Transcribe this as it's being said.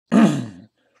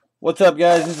What's up,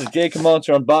 guys? This is Jacob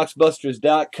Monster on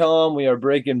BoxBusters.com. We are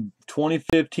breaking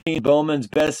 2015 Bowman's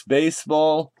Best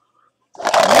Baseball. We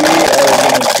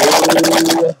are going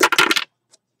to go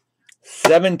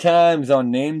 7 times on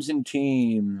names and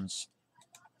teams.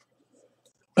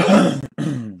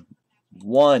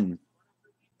 1.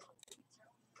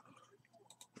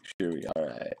 Sure, all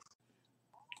right.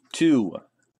 2.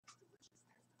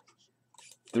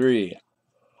 3.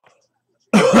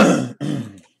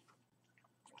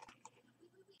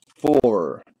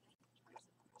 4.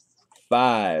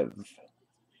 5.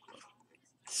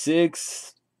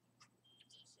 6.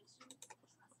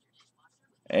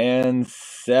 And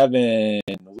 7.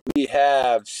 We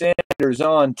have Sanders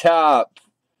on top.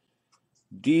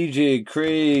 DJ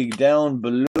Craig down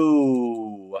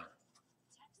below.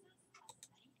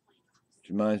 Which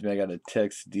reminds me, I got to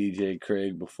text DJ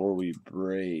Craig before we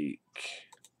break.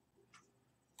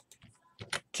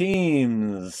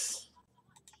 Teams.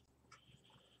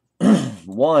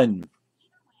 1,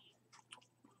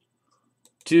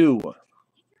 2,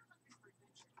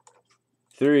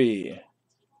 3,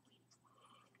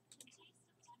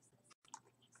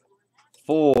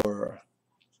 4,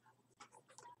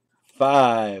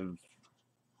 5,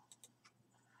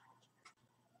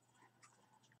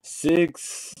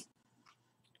 6,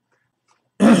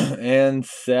 and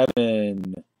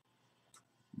 7.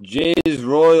 Jays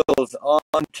Royals on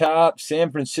top.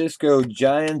 San Francisco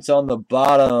Giants on the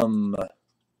bottom.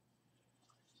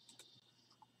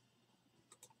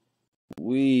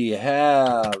 We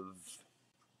have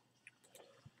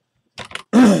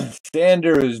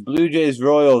Sanders, Blue Jays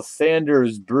Royals,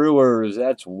 Sanders Brewers.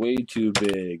 That's way too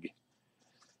big.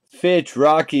 Fitch,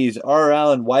 Rockies, R.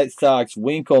 Allen, White Sox,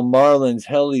 Winkle, Marlins,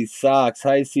 Helly, Sox,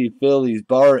 High C, Phillies,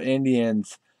 Bar,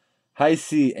 Indians, High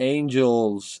C,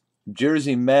 Angels,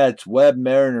 Jersey Mets, Webb,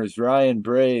 Mariners, Ryan,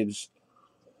 Braves,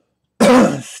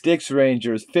 Sticks,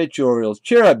 Rangers, Fitch, Orioles.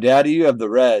 Cheer up, Daddy, you have the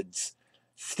Reds.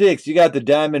 Sticks, you got the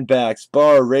Diamondbacks,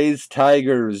 Bar, Rays,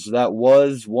 Tigers. That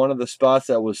was one of the spots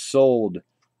that was sold.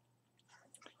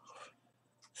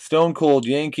 Stone Cold,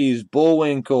 Yankees,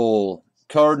 Bullwinkle,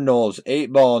 Cardinals,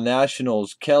 8-Ball,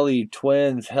 Nationals, Kelly,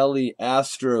 Twins, Helly,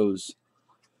 Astros,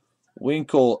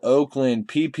 Winkle, Oakland,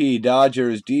 PP,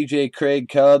 Dodgers, DJ Craig,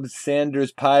 Cubs,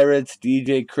 Sanders, Pirates,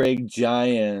 DJ Craig,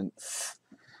 Giants.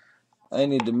 I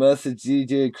need to message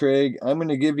DJ Craig. I'm going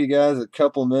to give you guys a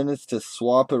couple minutes to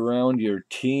swap around your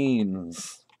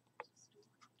teams.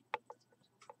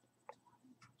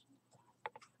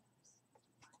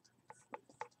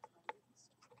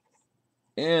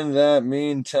 In that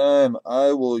meantime,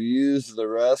 I will use the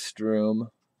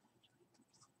restroom.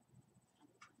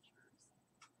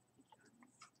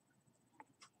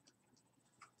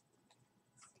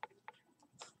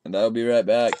 And I'll be right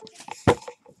back.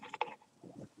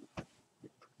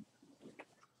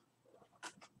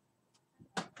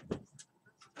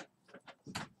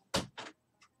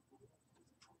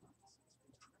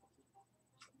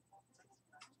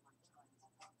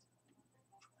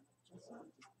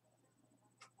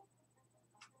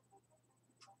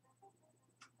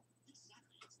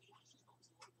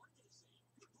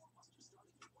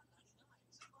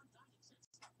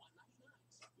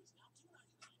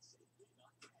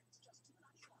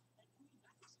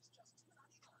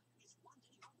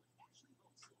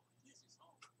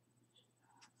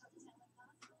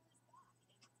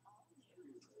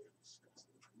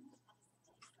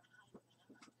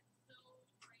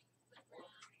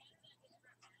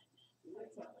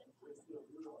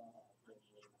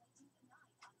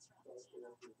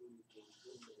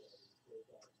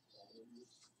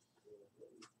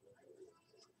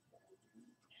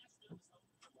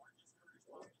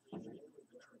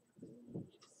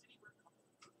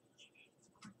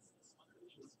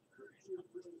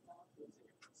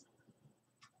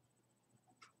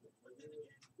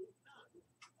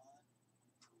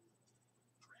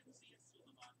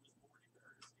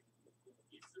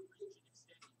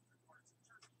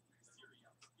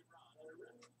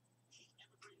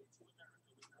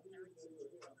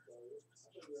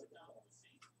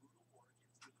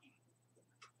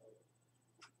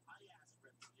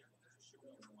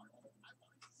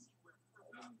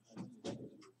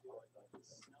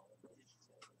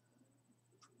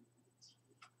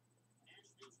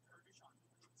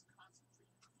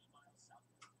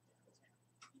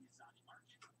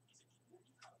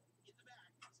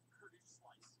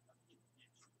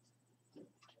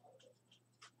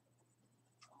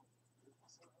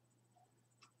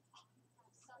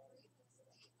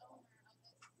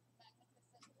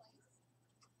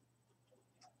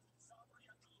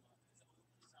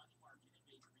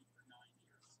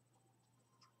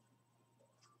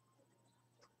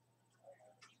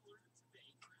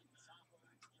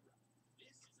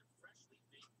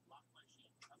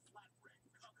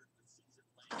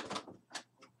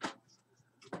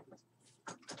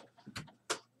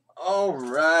 All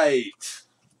right.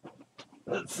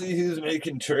 Let's see who's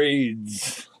making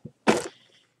trades.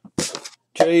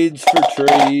 Trades for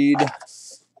trade.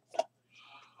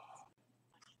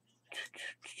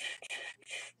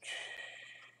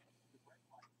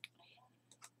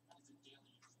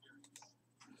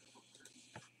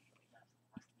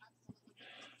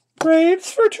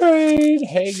 Trades for trade.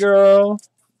 Hey, girl.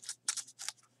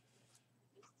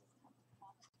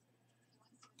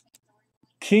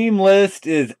 Team list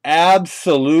is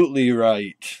absolutely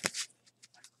right.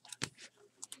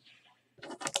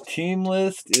 Team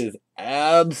list is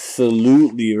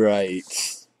absolutely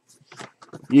right.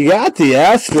 You got the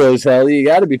Astros, Helly. You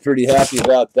got to be pretty happy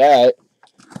about that.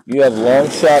 You have long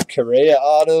shot Correa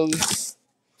autos.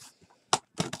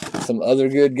 Some other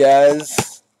good guys.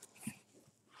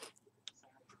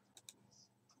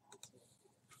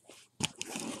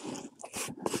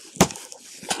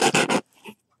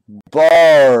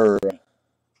 Bar.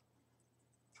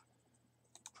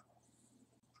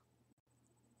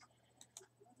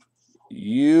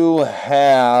 You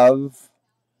have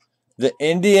the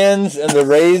Indians and the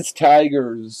Rays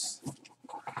Tigers,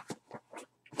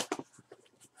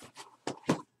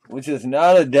 which is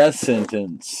not a death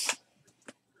sentence.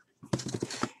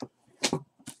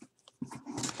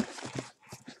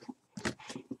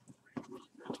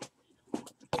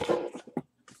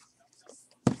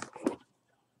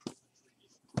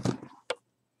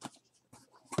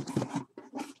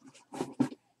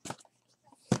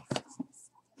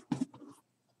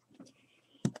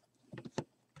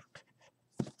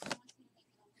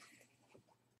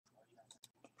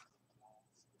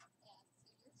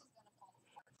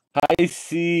 I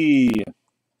see.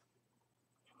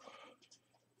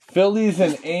 Phillies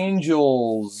and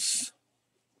Angels.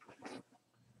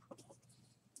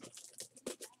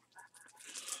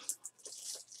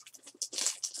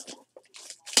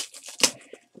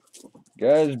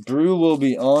 Guys, Brew will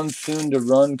be on soon to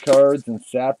run cards, and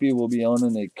Sappy will be on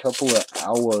in a couple of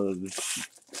hours.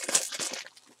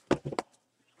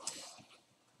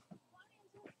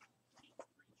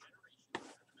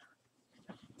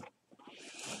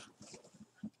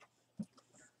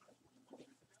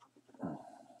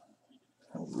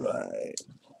 All right.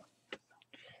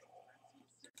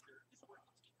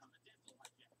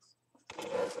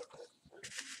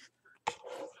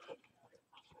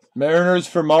 Mariners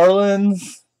for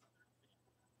Marlins.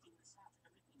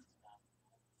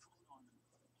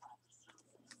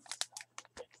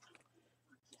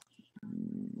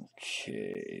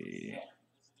 Okay.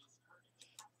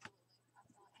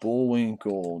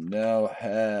 Bullwinkle now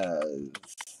has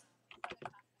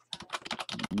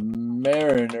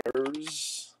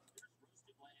Mariners.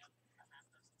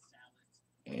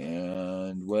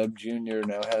 And Webb Jr.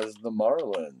 now has the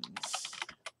Marlins.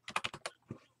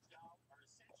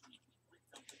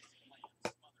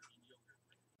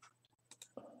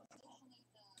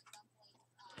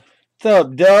 What's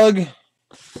up, Doug?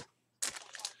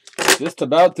 Just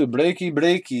about to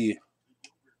breaky.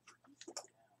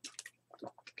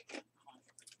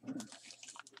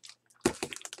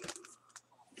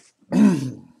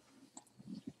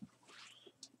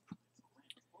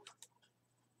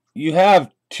 You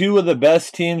have two of the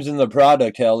best teams in the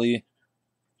product, Helly.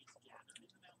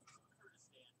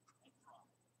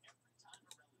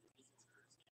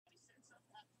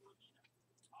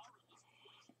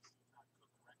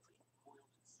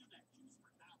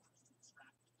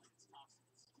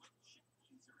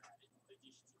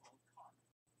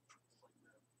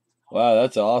 Wow,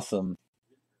 that's awesome.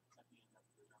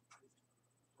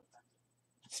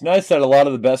 It's nice that a lot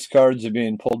of the best cards are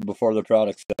being pulled before the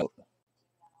product's out.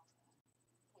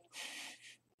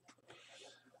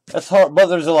 That's hard, but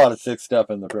there's a lot of sick stuff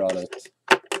in the product.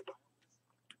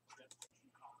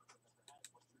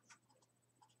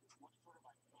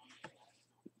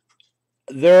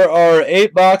 There are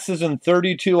 8 boxes and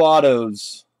 32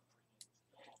 autos.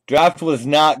 Draft was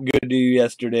not good to you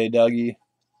yesterday, Dougie.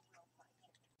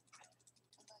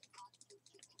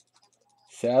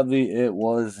 Sadly, it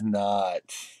was not.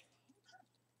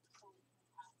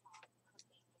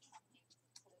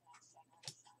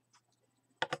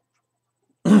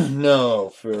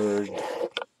 No, Ferg.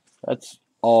 That's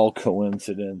all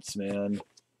coincidence, man.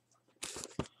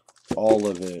 All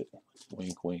of it.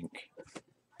 Wink, wink.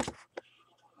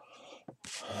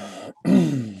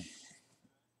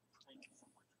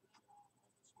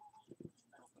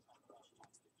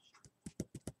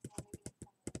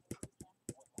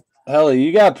 Hell,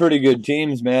 you got pretty good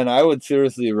teams, man. I would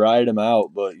seriously ride them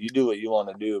out, but you do what you want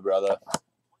to do, brother.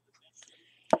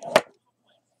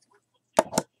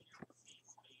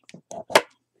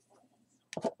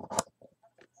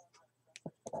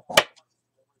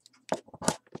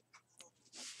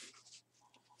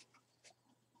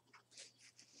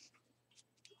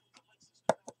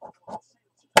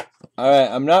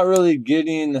 Alright, I'm not really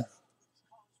getting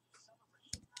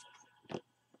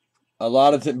a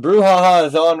lot of... Brouhaha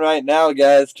is on right now,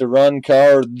 guys, to run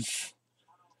cards.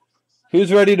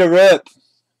 Who's ready to rip?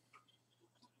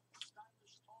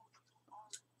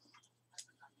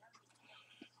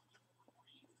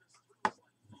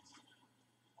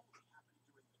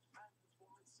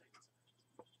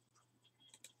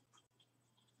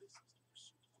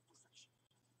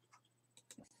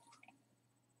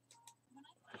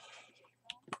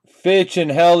 Fitch and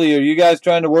Helly, are you guys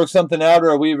trying to work something out, or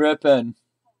are we ripping?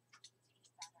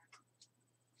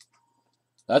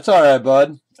 That's all right,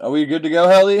 bud. Are we good to go,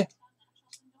 Helly?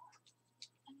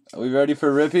 Are we ready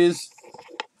for rippies?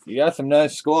 You got some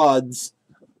nice squads.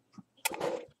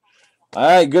 All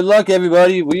right, good luck,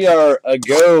 everybody. We are a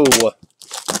go.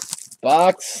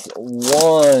 Box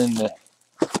 1.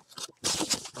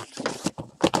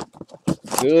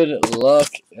 Good luck,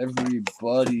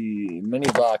 everybody. Mini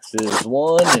boxes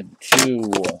 1 and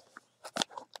 2.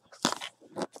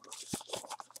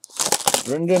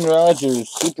 Brendan Rodgers,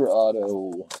 Super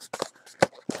Auto.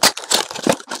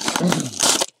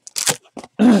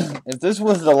 If this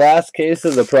was the last case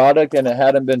of the product and it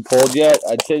hadn't been pulled yet,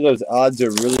 I'd say those odds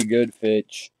are really good,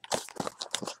 Fitch.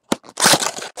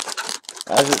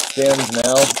 As it stands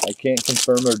now, I can't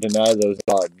confirm or deny those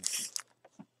odds.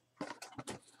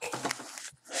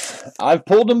 I've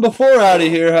pulled them before out of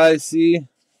here, High C.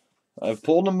 I've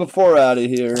pulled them before out of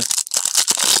here.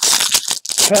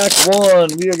 Pack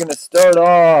 1, we are going to start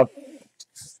off.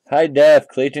 High def,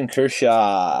 Clayton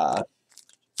Kershaw.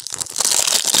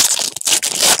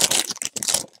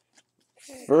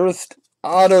 First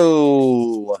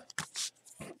auto.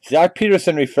 Zach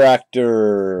Peterson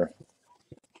refractor.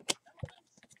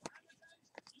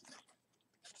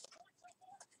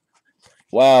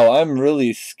 Wow, I'm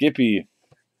really skippy.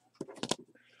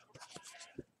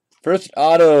 First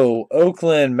auto,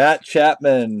 Oakland, Matt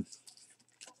Chapman.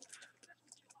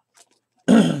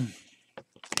 Have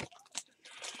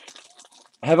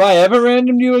I ever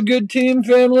randomed you a good team,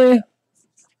 family?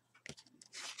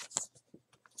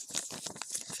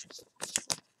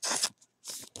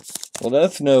 Well,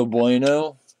 that's no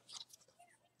bueno.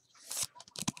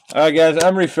 Alright, guys,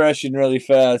 I'm refreshing really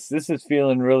fast. This is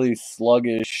feeling really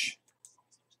sluggish.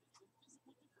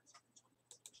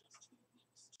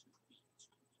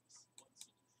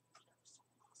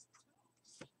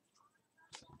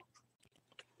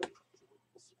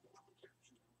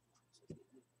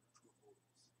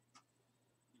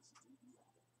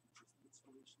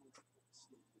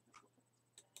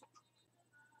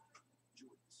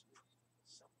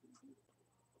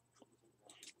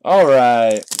 All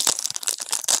right.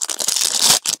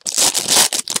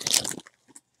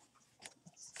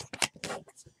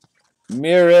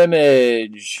 Mirror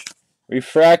image.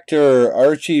 Refractor,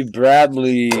 Archie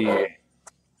Bradley.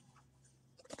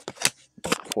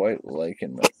 Quite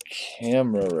liking my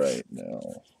camera right now.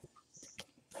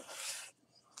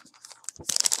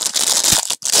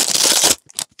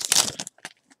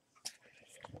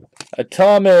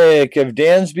 Atomic of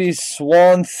Dansby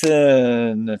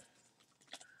Swanson.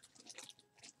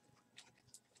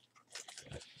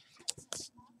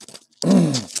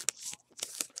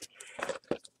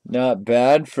 Not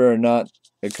bad for not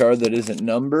a card that isn't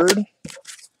numbered.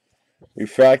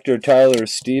 Refractor Tyler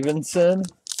Stevenson.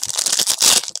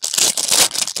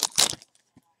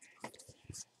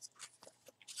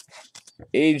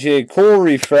 AJ Cole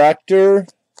refractor.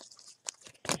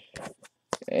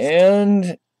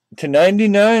 And to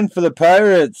 99 for the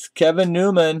Pirates, Kevin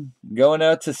Newman going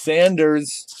out to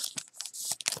Sanders.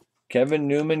 Kevin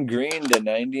Newman green to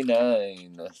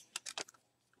 99.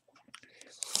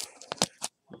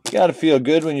 Got to feel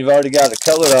good when you've already got a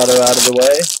color auto out of the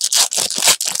way.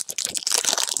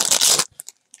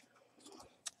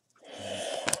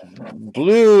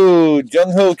 Blue,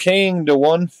 Jung-Ho Kang to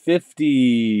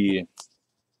 150.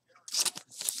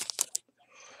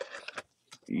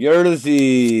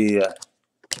 Yerzy.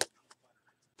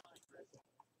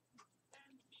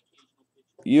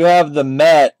 You have the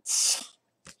Mets.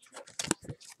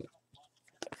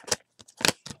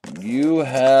 You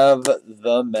have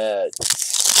the Mets.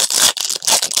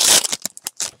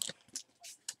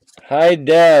 High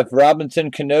def,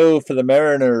 Robinson Cano for the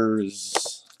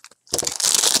Mariners.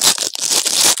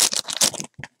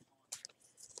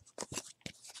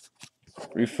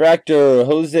 Refractor,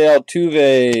 Jose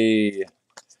Altuve.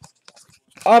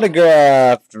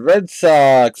 Autographed, Red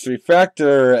Sox.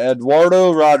 Refractor,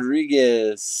 Eduardo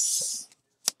Rodriguez.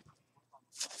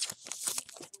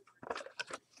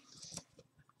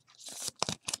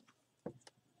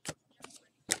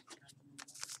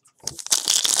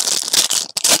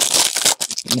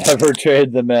 Never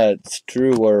trade the Mets.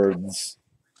 True words.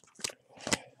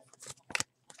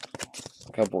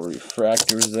 A couple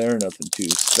refractors there, nothing too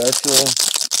special.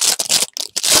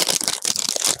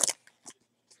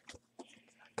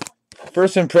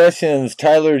 First impressions,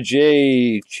 Tyler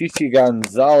J. Chichi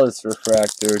Gonzalez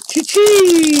refractor.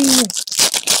 Chichi!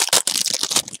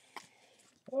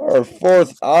 Our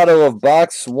fourth auto of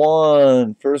box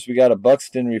 1. First we got a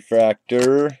Buxton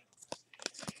refractor.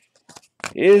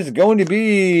 Is going to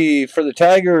be for the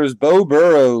Tigers, Bo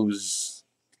Burrows.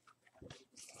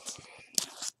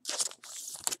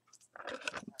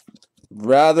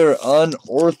 Rather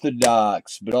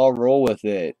unorthodox, but I'll roll with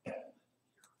it.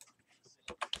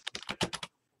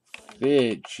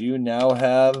 Fitch, you now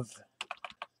have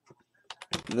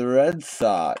the Red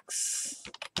Sox.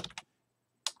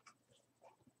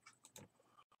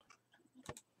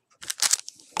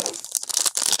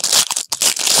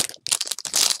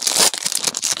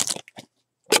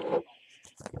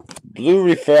 Blue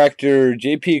refractor,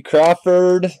 J.P.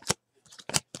 Crawford.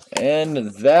 And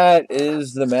that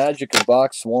is the magic of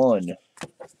box 1.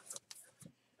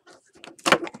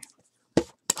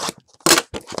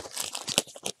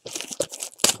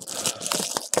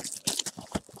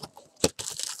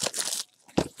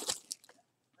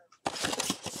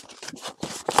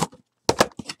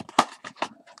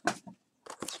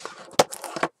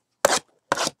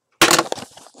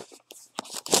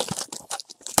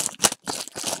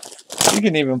 You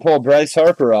can even pull Bryce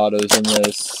Harper autos in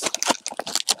this.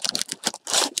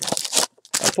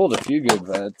 I pulled a few good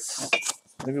vets.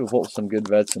 Maybe we'll pull some good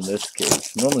vets in this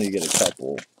case. Normally you get a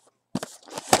couple.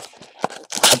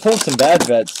 I pulled some bad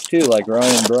vets too, like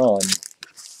Ryan Braun.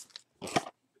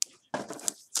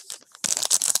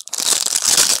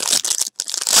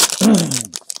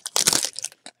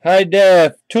 High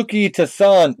def, Tuki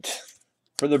Toussaint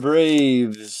for the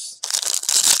Braves.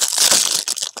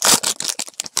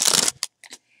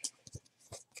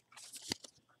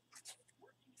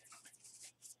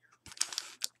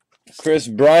 Chris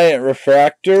Bryant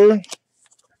refractor.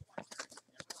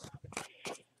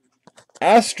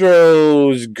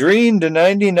 Astros green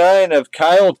 /99 of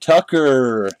Kyle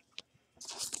Tucker.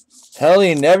 Hell,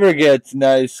 he never gets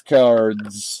nice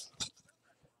cards.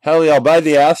 Hell, I'll buy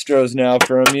the Astros now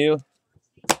from you.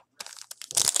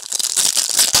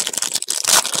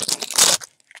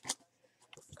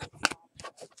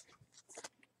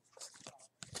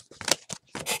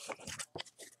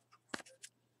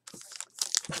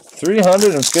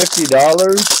 $350?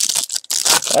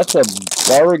 That's a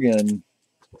bargain.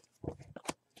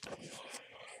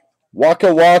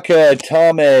 Waka Waka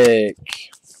Atomic.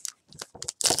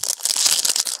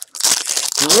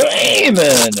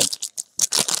 Raymond.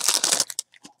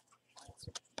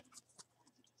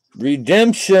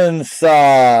 Redemption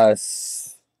Sauce.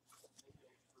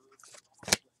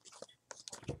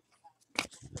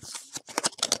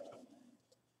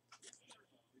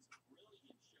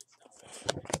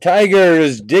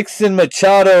 Tigers, Dixon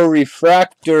Machado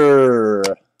refractor.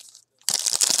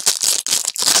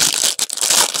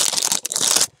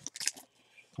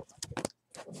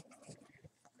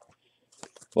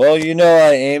 Well, you know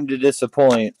I aim to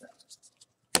disappoint.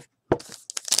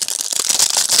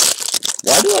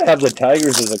 Why do I have the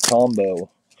Tigers as a combo?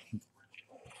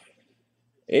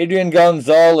 Adrian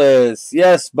Gonzalez.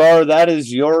 Yes, Bar, that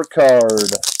is your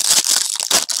card.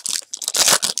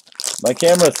 My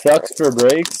camera sucks for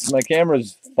breaks. My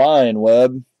camera's fine,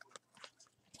 Webb.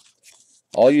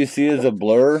 All you see is a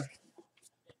blur.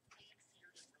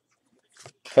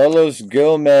 Carlos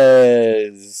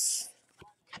Gomez.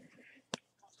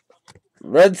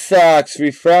 Red Sox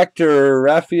refractor,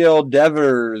 Rafael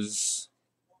Devers.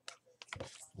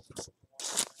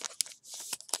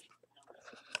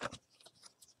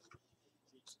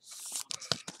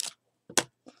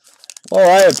 Well,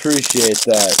 I appreciate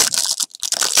that.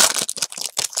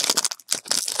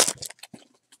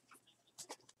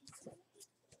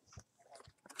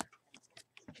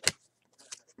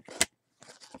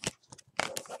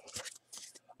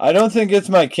 I don't think it's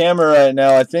my camera right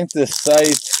now. I think the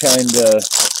site's kind of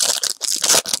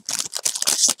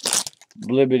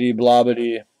blibbity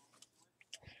blobbity.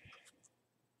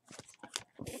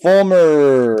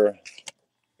 Fulmer,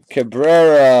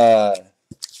 Cabrera,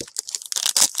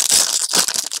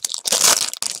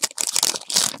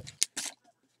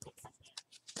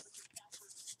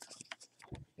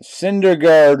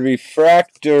 Syndergaard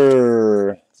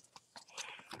refractor,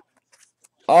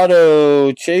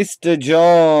 auto Chase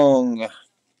DeJong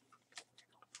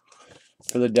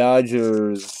for the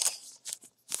Dodgers.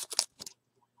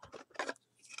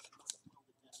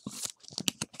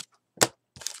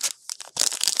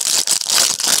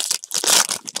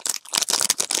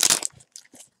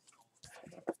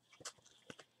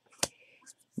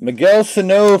 Miguel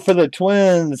Sano for the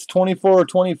Twins,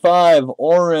 24-25,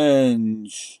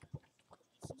 orange.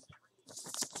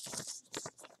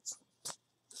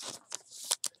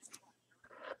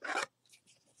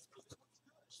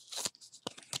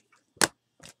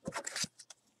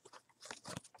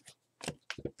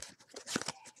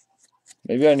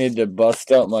 Maybe I need to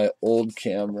bust out my old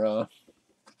camera.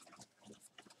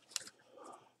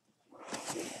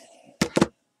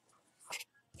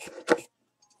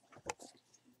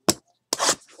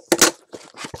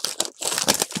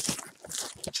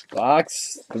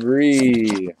 Box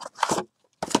 3.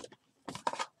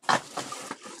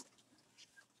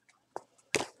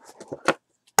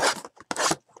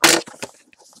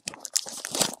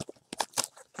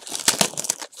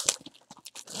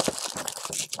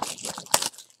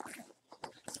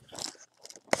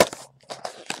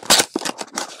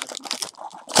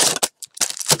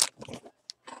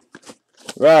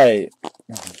 Right.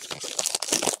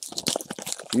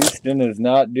 Houston is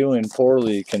not doing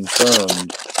poorly,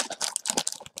 confirmed.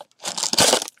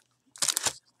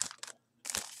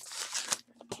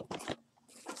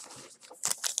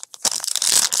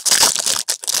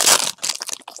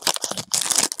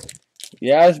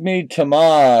 Yasmi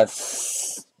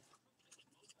Tomas.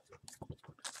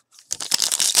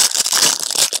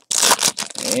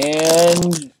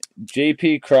 And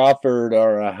J.P. Crawford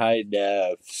are a high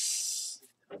defs.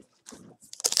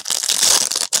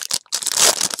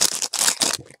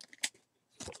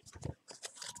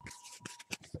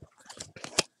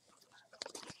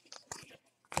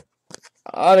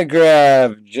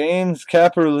 Autograph, James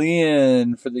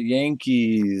Kaprielian for the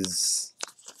Yankees.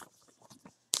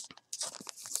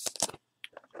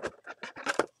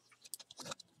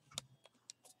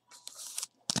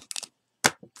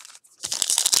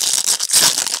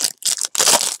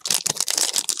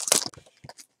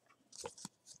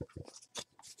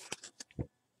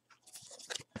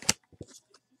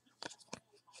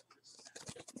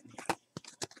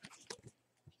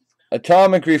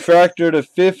 Atomic Refractor to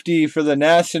 50 for the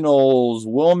Nationals,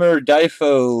 Wilmer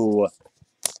Difo.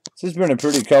 This has been a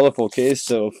pretty colorful case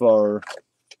so far.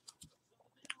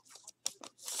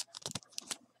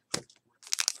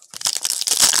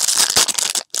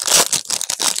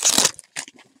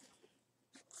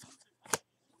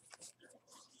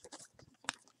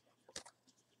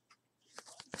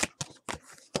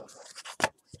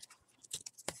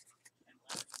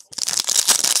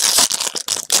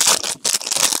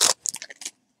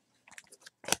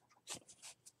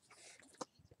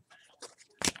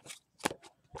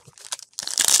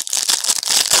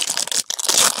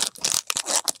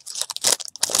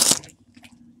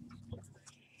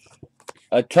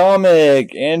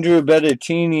 Atomic, Andrew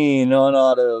Bettattini,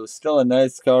 non-auto. Still a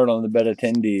nice card on the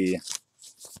Bettattini.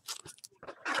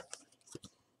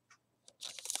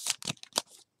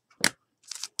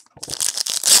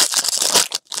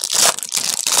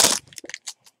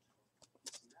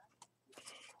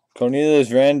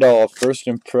 Cornelius Randolph, first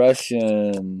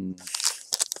impressions.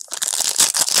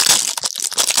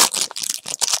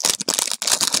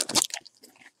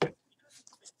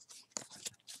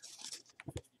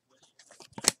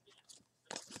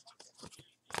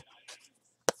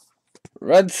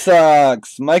 Red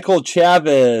Sox, Michael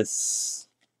Chavis.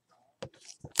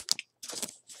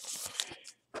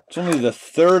 It's only the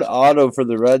third auto for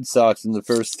the Red Sox in the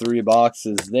first 3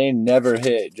 boxes. They never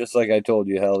hit, just like I told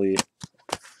you, Helly.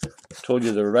 Told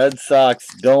you the Red Sox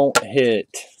don't hit.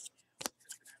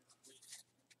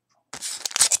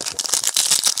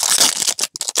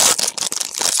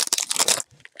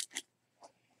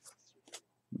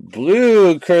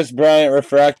 Blue, Chris Bryant,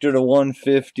 refractor to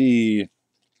 150.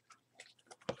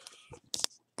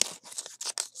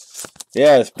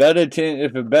 Yes,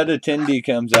 if a Bettattini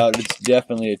comes out, it's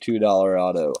definitely a $2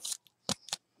 auto.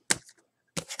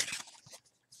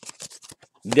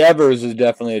 Devers is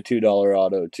definitely a $2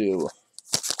 auto, too.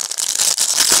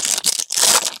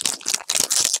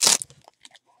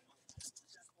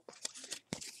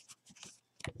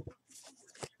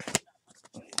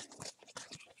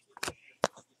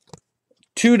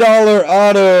 $2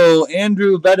 auto,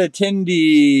 Andrew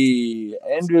Bettattini.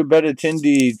 Andrew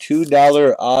Bettattini,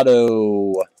 $2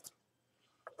 auto.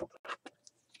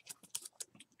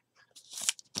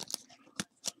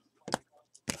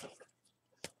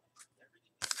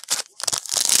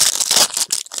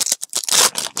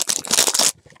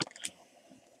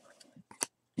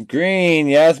 Green,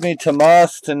 Yasmi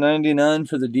Tomas to 99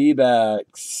 for the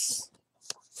D-backs.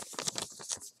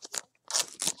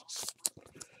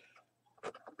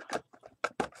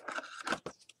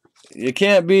 You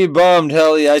can't be bummed,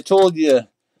 Helly. I told you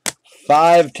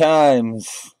 5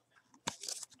 times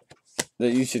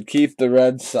that you should keep the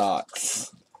Red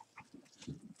Sox.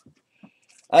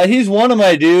 He's one of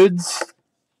my dudes.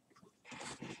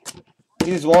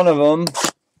 He's one of them.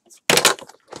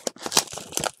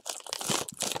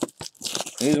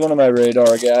 He's one of my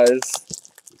radar guys.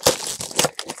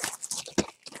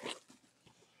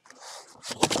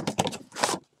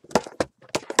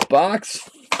 Box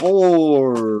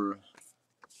 4.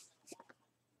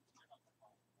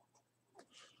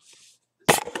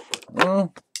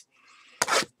 Well,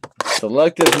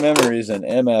 selective memories and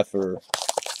MFer.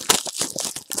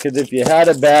 Because if you had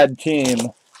a bad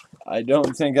team, I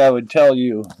don't think I would tell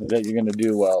you that you're going to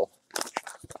do well.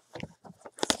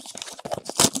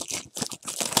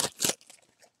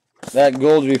 That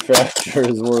gold refractor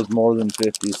is worth more than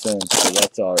 50 cents, so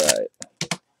that's all right.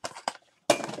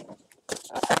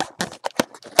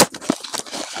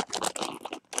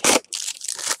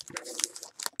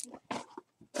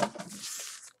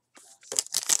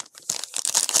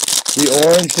 The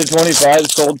orange to 25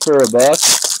 sold for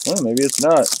 $1. Well, maybe it's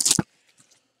not.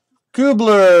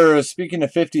 Kubler, speaking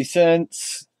of 50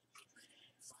 cents.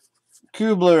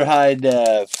 Kubler high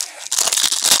def.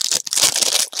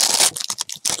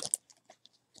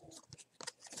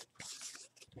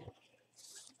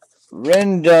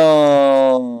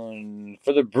 Rendon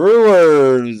for the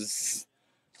Brewers.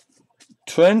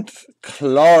 Trent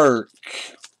Clark.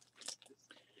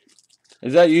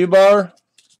 Is that you, Bar?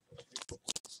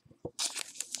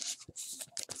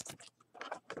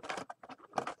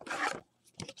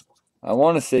 I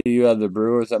want to say you have the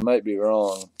Brewers. I might be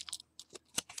wrong.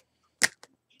 I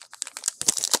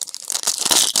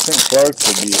think Clark's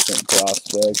a decent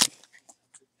prospect.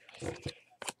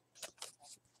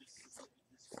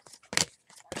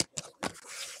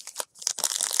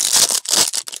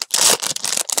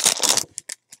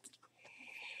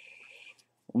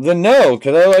 Then no,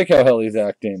 because I like how Helly's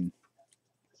acting.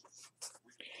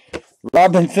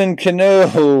 Robinson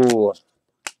Cano.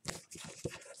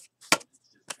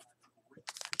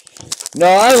 No,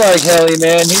 I like Helly,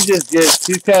 man.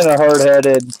 He's kind of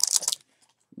hard-headed.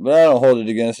 But I don't hold it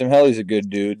against him. Helly's a good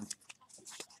dude.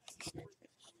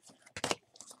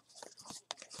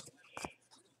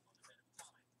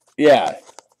 Yeah,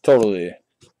 totally.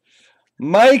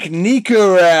 Mike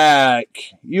Nikorak.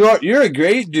 You're a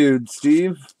great dude,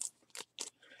 Steve.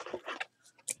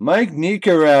 Mike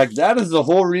Nikorak. That is the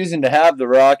whole reason to have the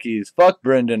Rockies. Fuck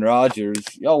Brendan Rodgers.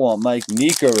 Y'all want Mike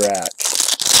Nikorak.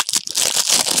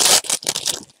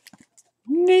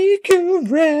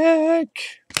 Nikorak.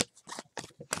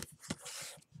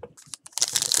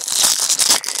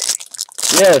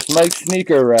 Yes, Mike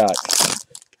Sneaker Rack.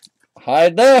 High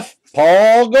def,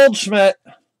 Paul Goldschmidt.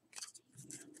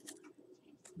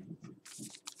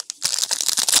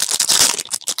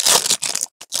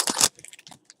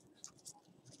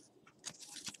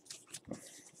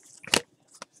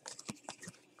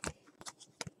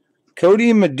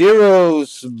 Cody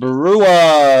Medeiros,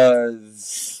 Brewers.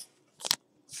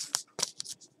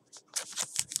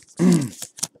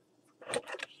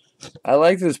 I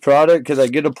like this product because I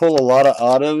get to pull a lot of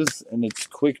autos and it's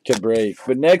quick to break.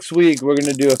 But next week, we're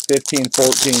going to do a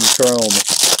 15-14 Chrome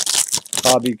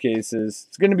hobby cases.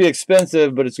 It's going to be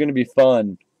expensive, but it's going to be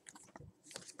fun.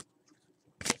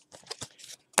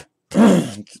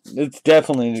 It's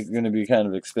definitely going to be kind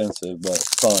of expensive, but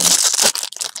fun.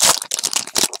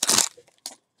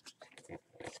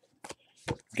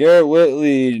 Garrett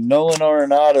Whitley, Nolan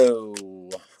Arenado.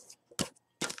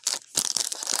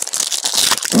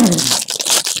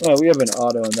 Oh, we have an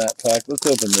auto in that pack. Let's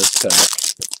open this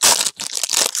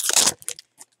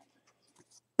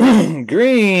pack.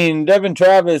 Green, Devin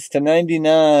Travis to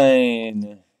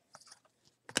 99.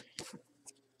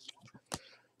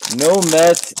 No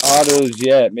Mets autos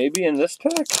yet. Maybe in this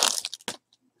pack?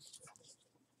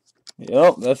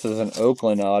 Yep, this is an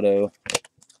Oakland auto.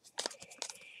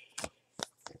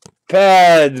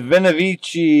 Pads,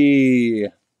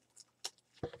 Benavici.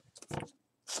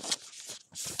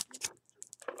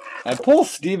 I pull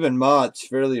Steven Mott's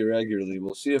fairly regularly.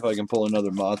 We'll see if I can pull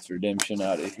another Mott's redemption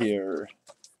out of here.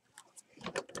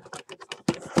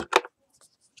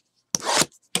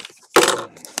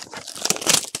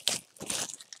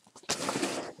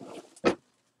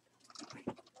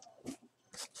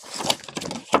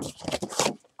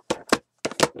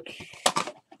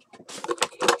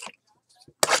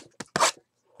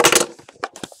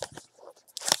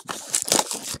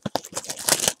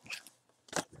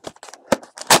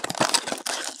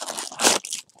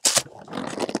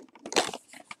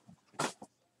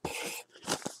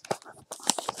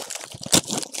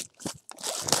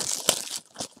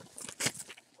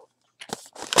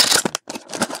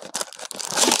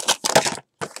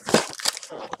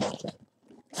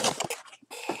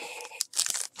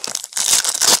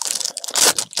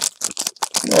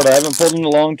 card I haven't pulled in a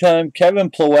long time. Kevin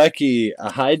Plawecki,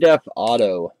 a high def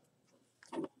auto.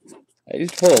 I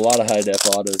used to pull a lot of high def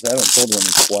autos. I haven't pulled one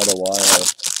in quite a while.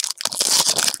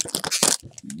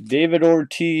 David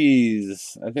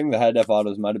Ortiz. I think the high def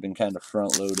autos might have been kind of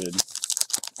front loaded.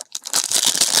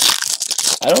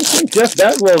 I don't think Jeff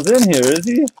Bagwell's in here, is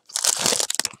he?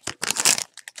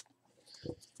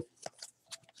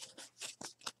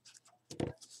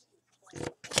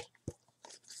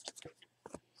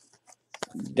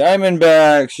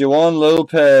 Diamondbacks, Yohan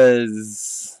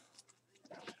Lopez.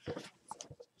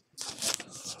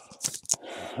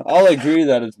 I'll agree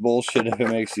that it's bullshit if it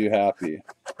makes you happy.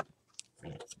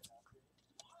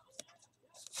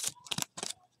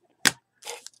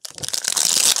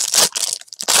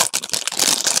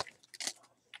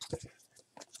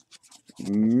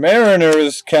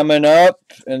 Mariners coming up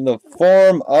in the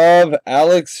form of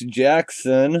Alex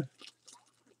Jackson.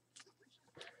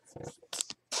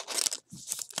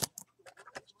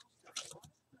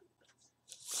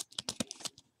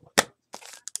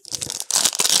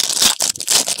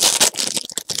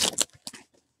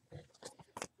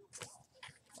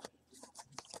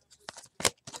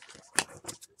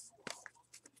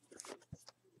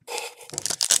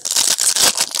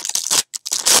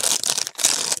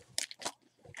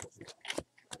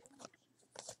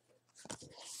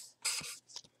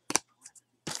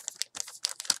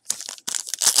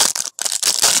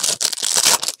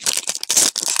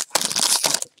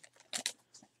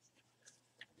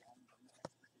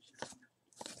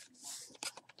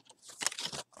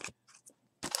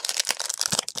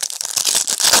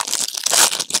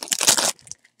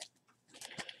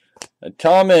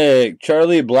 Atomic,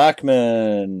 Charlie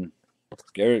Blackmon,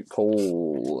 Garrett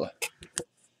Cole.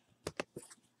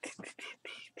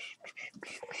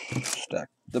 Stack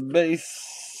the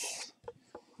base.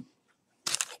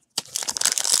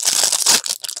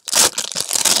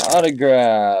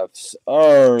 Autographs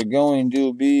are going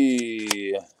to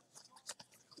be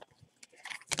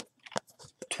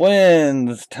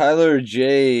Twins, Tyler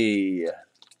J.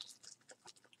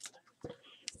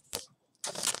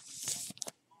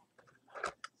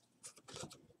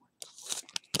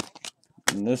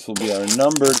 And this will be our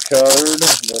numbered card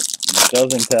that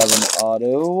doesn't have an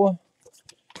auto.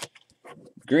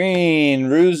 Green,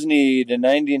 Rusney to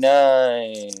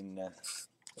 99.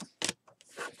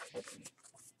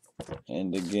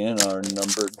 And again, our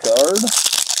numbered card.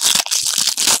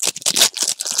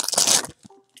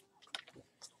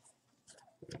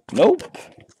 Nope.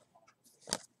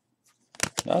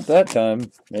 Not that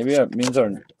time. Maybe that means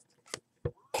our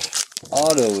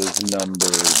auto is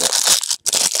numbered.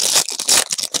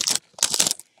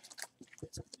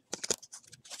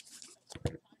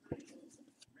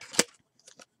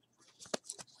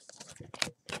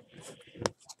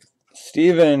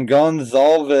 Steven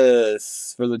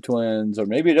Gonzalez for the Twins. Or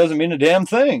maybe it doesn't mean a damn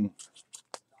thing.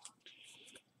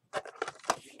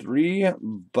 3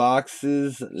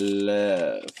 boxes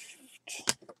left.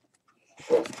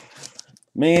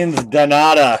 Means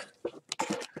Donata.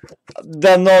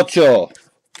 Danocho.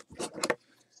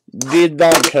 Did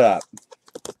not crap.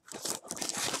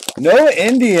 No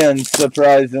Indians,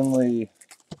 surprisingly.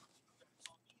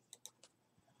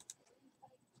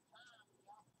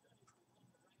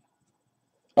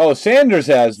 Oh, Sanders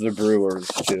has the Brewers,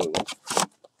 too.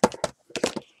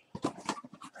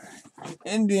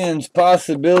 Indians,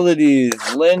 possibilities.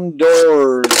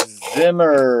 Lindor,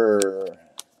 Zimmer.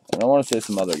 And I want to say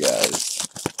some other guys.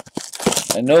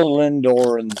 I know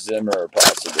Lindor and Zimmer are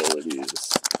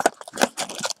possibilities.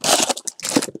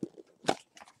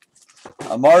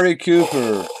 Amari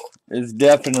Cooper is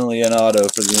definitely an auto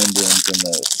for the Indians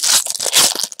in this.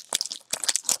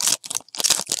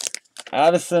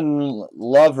 Addison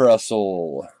Love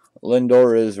Russell.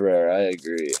 Lindor is rare, I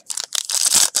agree.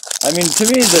 I mean, to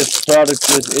me, this product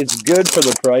it's good for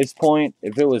the price point.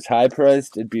 If it was high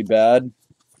priced, it'd be bad.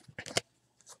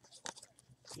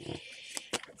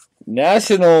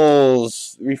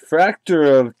 Nationals, refractor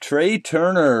of Trey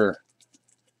Turner.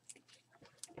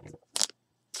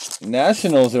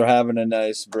 Nationals are having a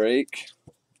nice break.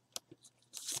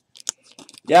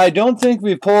 Yeah, I don't think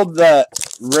we pulled that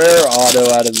rare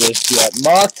auto out of this yet.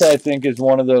 Mott's, I think, is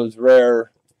one of those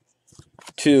rare,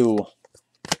 too.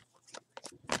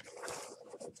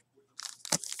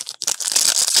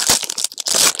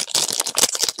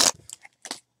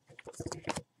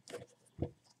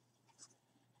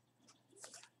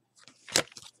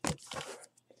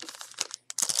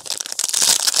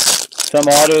 Some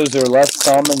autos are less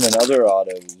common than other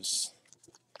autos.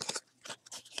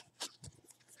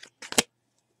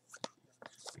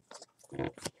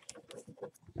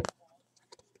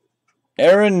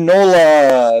 Aaron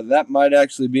Nola. That might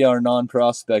actually be our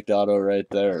non-prospect auto right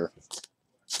there.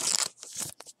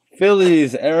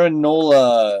 Phillies, Aaron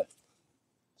Nola.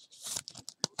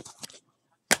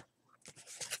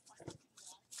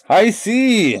 High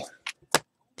C.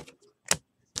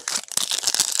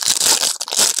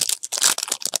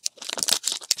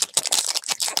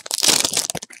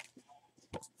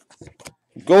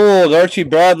 Gold, Archie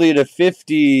Bradley to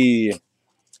 50.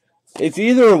 It's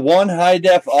either one high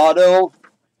def auto,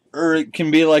 or it can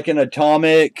be like an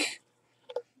atomic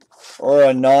or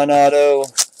a non-auto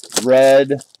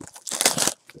red,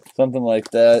 something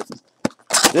like that.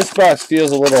 This box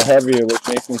feels a little heavier, which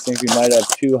makes me think we might have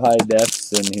two high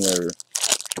defs in here.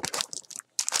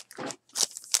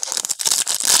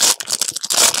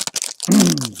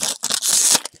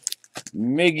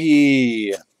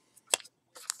 Miggy.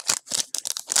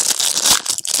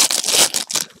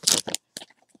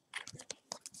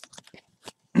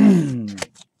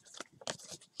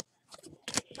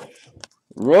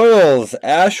 Royals,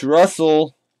 Ash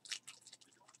Russell.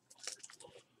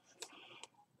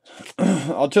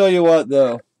 I'll tell you what,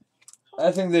 though.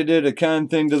 I think they did a kind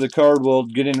thing to the card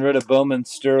world, getting rid of Bowman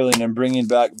Sterling and bringing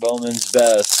back Bowman's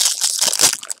Best.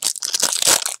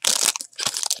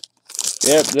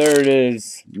 Yep, there it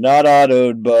is. Not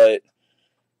autoed, but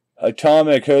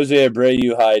atomic Jose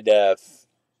Abreu high def.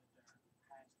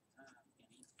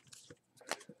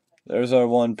 There's our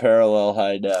one parallel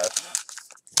high def.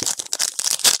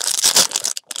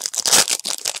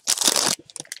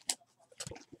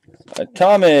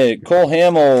 Atomic, Cole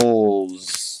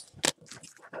Hamels.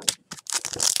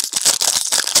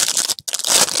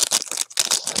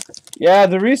 Yeah,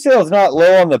 the resale's not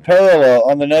low on the parallel,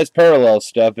 on the nice parallel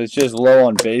stuff. It's just low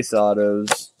on base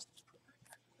autos.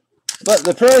 But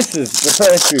the price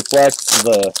reflects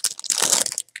the,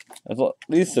 at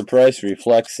least the price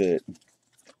reflects it.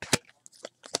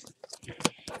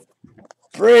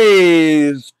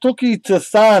 Braves, Tuki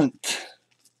Toussaint.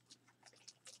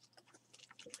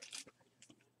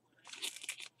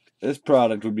 This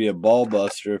product would be a ball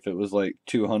buster if it was like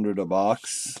 $200 a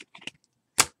box.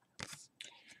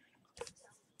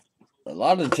 A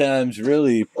lot of times,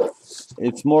 really,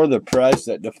 it's more the price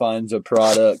that defines a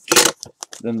product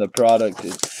than the product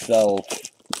itself.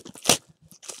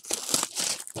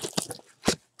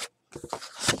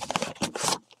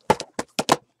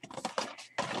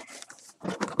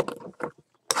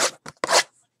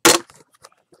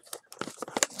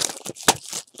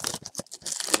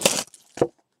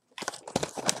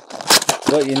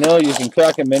 But you know, you can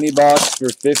crack a mini box for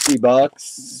 50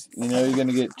 bucks. You know, you're going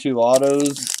to get two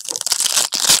autos.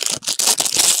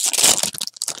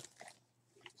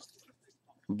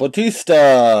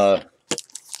 Bautista.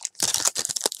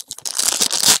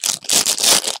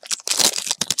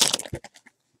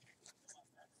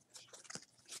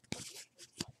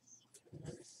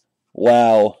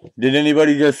 Wow. Did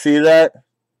anybody just see that?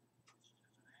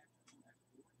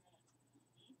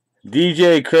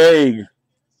 DJ Craig.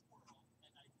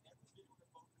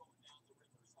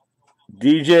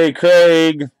 DJ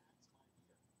Craig.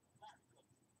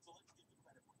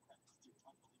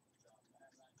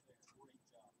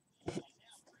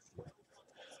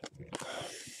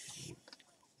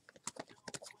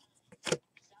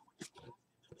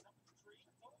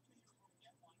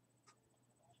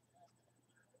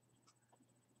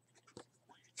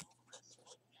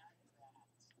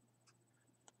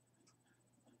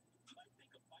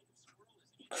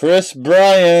 Chris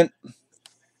Bryant.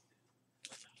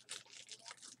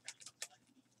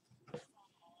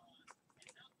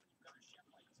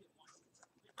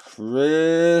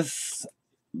 Chris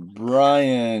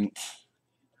Bryant.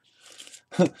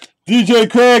 DJ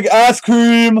Craig, ice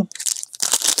cream.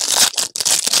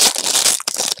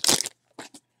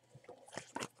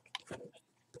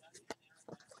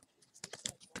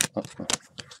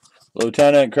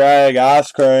 Lieutenant Craig,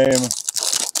 ice cream.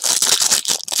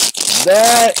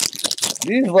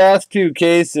 These last two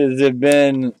cases have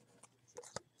been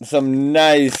some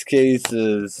nice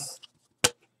cases.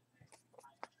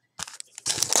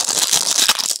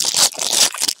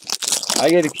 I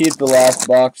get to keep the last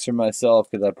box for myself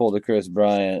because I pulled a Chris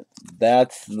Bryant.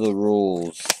 That's the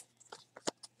rules.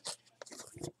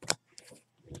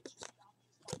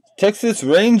 Texas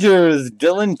Rangers,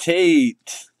 Dylan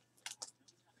Tate.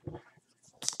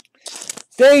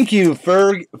 Thank you,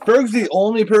 Ferg. Ferg's the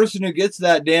only person who gets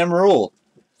that damn rule.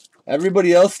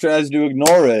 Everybody else tries to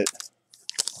ignore it.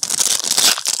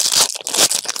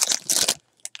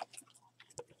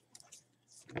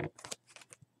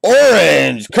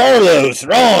 Orange, Carlos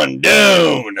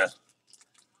Rondon.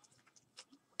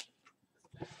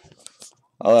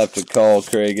 I'll have to call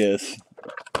Craigus.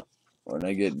 when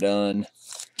I get done.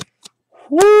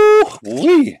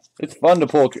 Woo-wee! It's fun to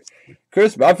pull.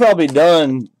 Chris, I've probably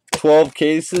done 12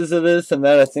 cases of this, and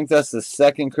I think that's the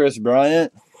second Chris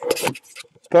Bryant.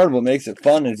 Part of what makes it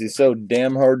fun is he's so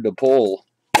damn hard to pull.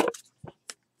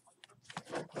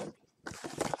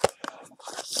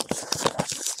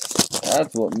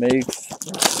 That's what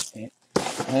makes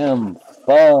him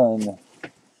fun.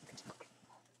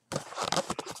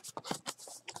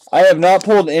 I have not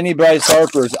pulled any Bryce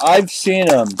Harpers. I've seen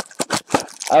them.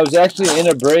 I was actually in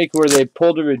a break where they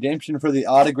pulled a redemption for the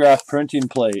autograph printing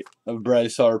plate of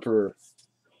Bryce Harper.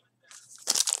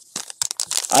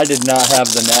 I did not have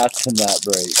the Nats in that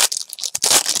break.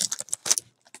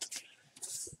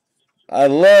 I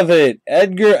love it.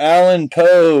 Edgar Allan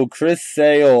Poe, Chris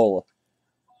Sale.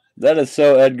 That is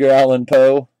so Edgar Allan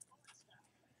Poe.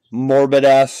 Morbid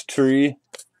ass tree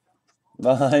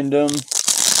behind him.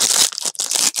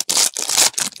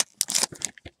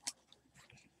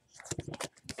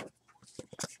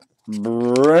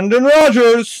 Brendan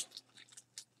Rodgers.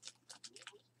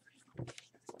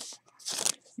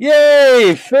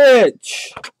 Yay,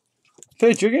 Fitch.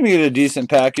 Fitch, you're going to get a decent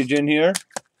package in here.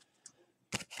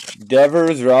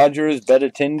 Devers, Rodgers,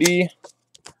 Betatindi.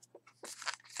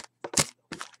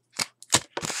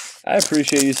 I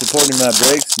appreciate you supporting my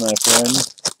breaks, my friend.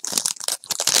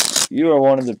 You are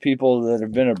one of the people that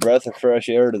have been a breath of fresh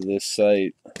air to this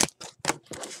site.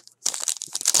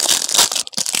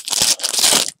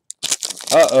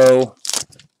 Uh-oh.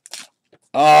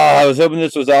 I was hoping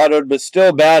this was autoed, but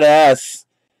still badass.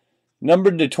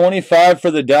 Numbered to 25 for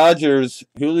the Dodgers.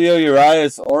 Julio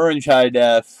Urias, orange high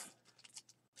def.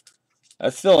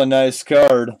 That's still a nice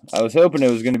card. I was hoping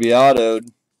it was going to be autoed.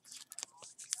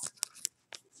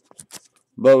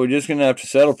 But we're just going to have to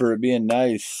settle for it being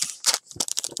nice.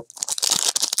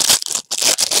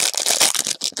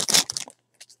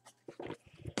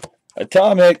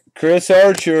 Atomic, Chris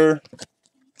Archer.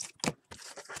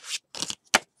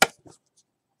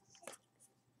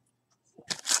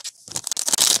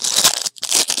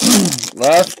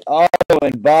 Last auto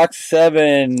in box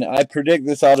 7. I predict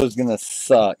this auto is going to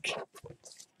suck.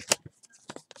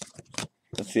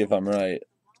 Let's see if I'm right.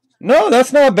 No,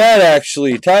 that's not bad,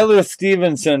 actually. Tyler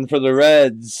Stevenson for the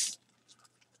Reds.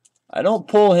 I don't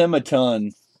pull him a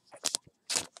ton.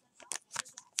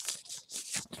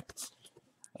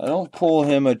 Oh,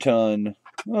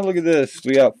 look at this.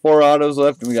 We got 4 autos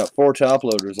left, and we got 4 top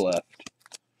loaders left.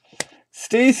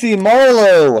 Stacy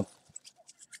Marlowe.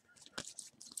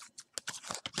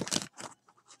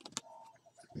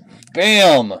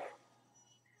 Bam.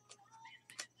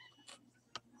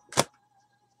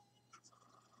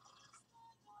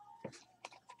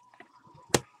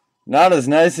 Not as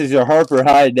nice as your Harper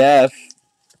High Def,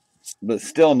 but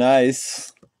still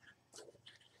nice.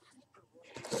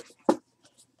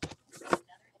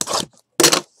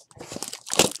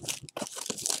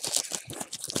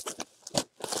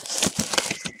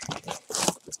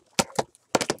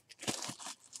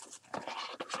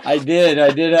 I did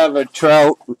have a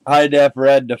Trout High Def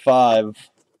Red to 5.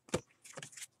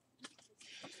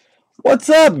 What's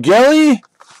up, Gelly?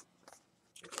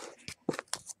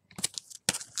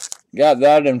 Got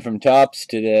that in from Topps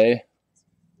today.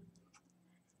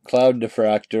 Cloud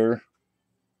Diffractor.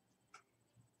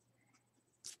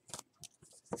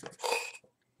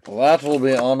 Well, that will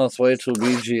be on its way to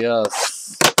BGS.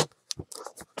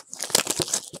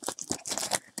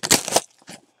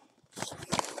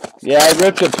 Yeah, I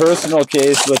ripped a personal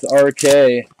case with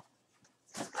RK.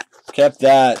 Kept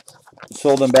that.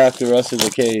 Sold him back the rest of the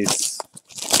case.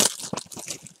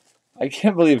 I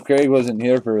can't believe Craig wasn't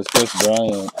here for his Chris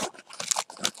Bryant.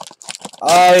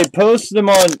 I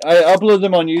upload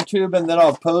them on YouTube, and then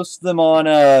I'll post them on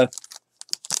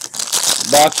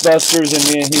Boxbusters and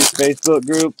me and his Facebook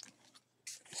group.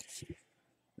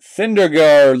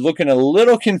 Syndergaard looking a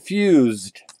little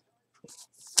confused.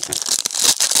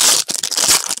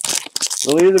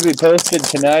 Will either be posted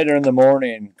tonight or in the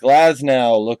morning.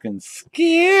 Glasnow looking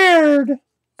scared.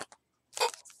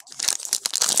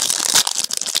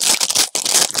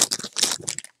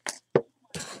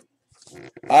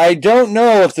 I don't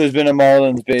know if there's been a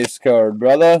Marlins base card,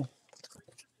 brother.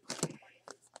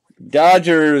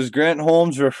 Dodgers, Grant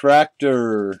Holmes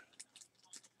Refractor.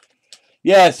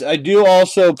 Yes, I do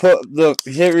also put the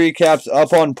hit recaps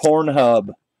up on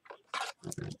Pornhub.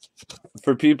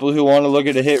 For people who want to look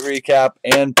at a hit recap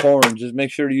and porn, just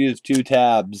make sure to use 2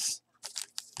 tabs.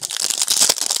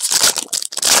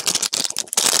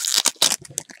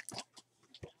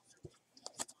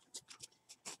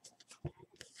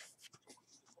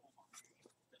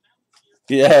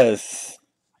 Yes.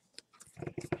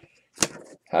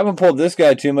 How haven't pulled this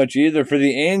guy too much either. For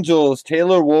the Angels,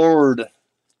 Taylor Ward.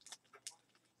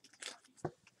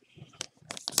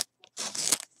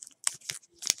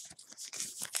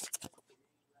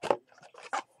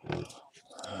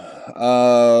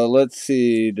 Let's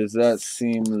see. Does that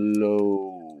seem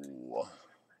low?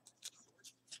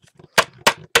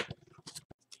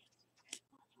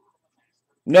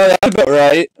 No, that's about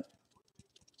right.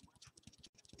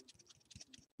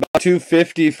 About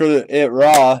 $250 for it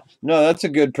raw. No, that's a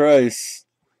good price.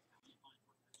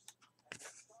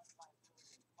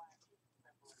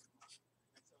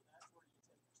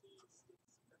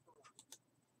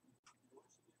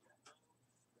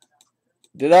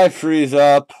 Did I freeze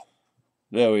up?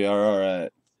 There we are. All right.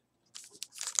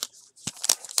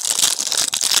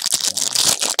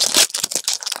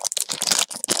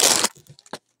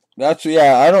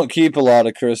 Yeah, I don't keep a lot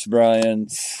of Chris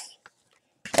Bryant's.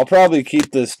 I'll probably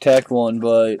keep this Tech one,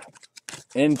 but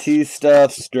NT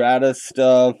stuff, Stratus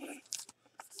stuff,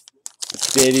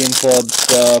 Stadium Club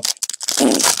stuff.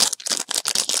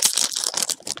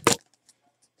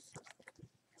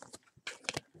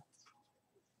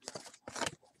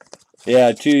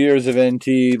 Yeah, 2 years of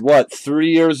NT. What,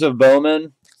 3 years of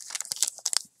Bowman?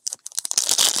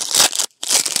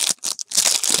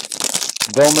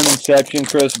 Bowman Inception,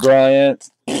 Chris Bryant.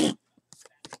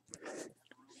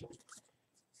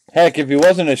 Heck, if he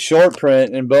wasn't a short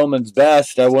print in Bowman's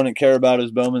Best, I wouldn't care about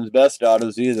his Bowman's Best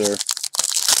autos either.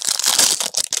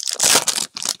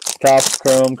 Topps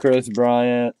Chrome, Chris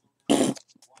Bryant.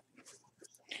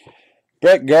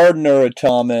 Brett Gardner,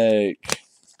 Atomic.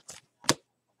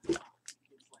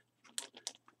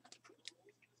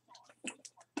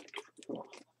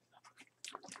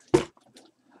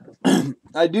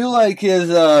 I do like his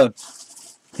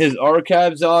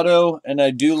Archives auto, and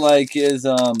I do like his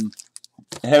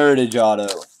Heritage auto.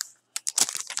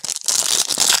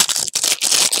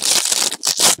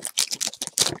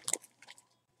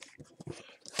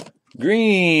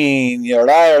 Green,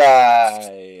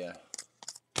 Uriah.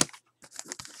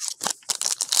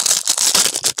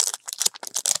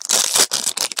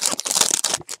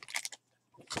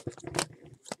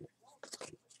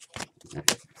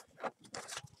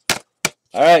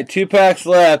 All right, 2 packs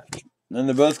left, and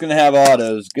they're both going to have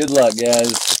autos. Good luck,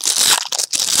 guys.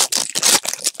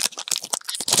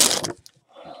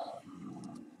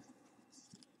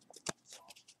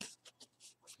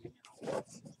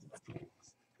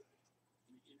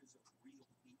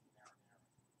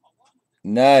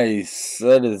 Nice.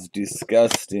 That is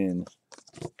disgusting.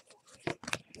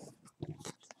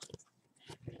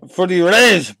 For the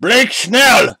Rays, Blake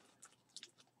Snell.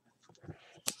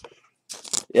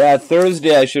 Yeah,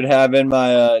 Thursday I should have in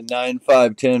my 9,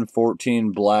 5, 10,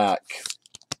 14 black.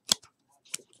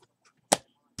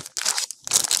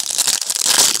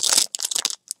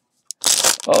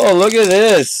 Oh, look at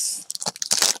this.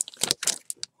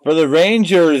 For the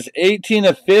Rangers, 18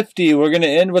 of 50. We're going to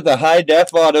end with a high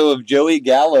def auto of Joey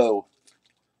Gallo.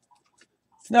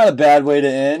 It's not a bad way to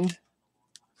end.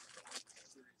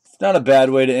 It's not a bad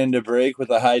way to end a break with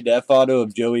a high def auto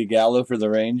of Joey Gallo for the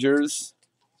Rangers.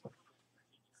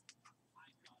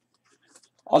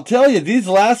 I'll tell you, these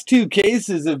last 2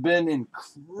 cases have been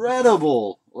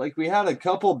incredible. Like, we had a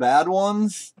couple bad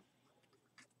ones,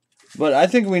 but I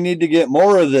think we need to get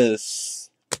more of this.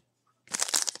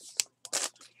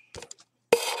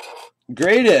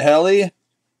 Grade it, Helly.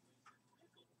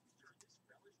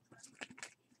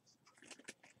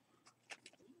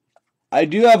 I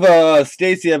do have a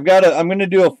Stacy. I'm going to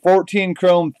do a 14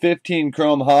 chrome, 15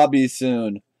 chrome hobby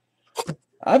soon.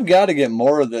 I've got to get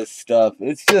more of this stuff.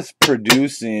 It's just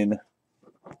producing.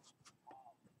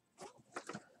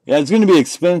 Yeah, it's going to be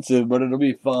expensive, but it'll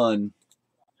be fun.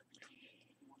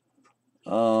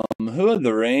 Who are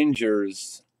the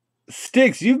Rangers?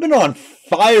 Sticks, you've been on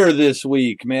fire this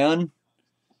week, man.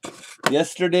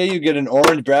 Yesterday, you get an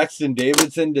orange Braxton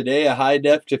Davidson. Today, a high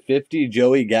def to 50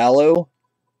 Joey Gallo.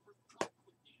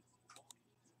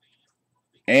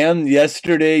 And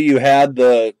yesterday, you had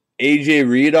the AJ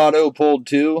Reed auto pulled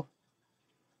too.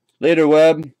 Later,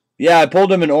 Webb. Yeah, I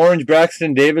pulled him an orange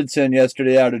Braxton Davidson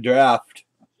yesterday out of draft.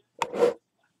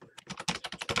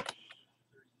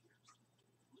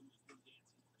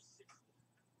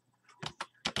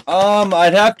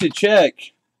 I'd have to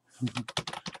check.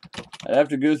 I'd have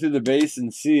to go through the base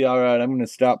and see. All right, I'm going to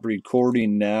stop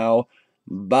recording now.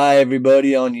 Bye,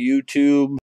 everybody on YouTube.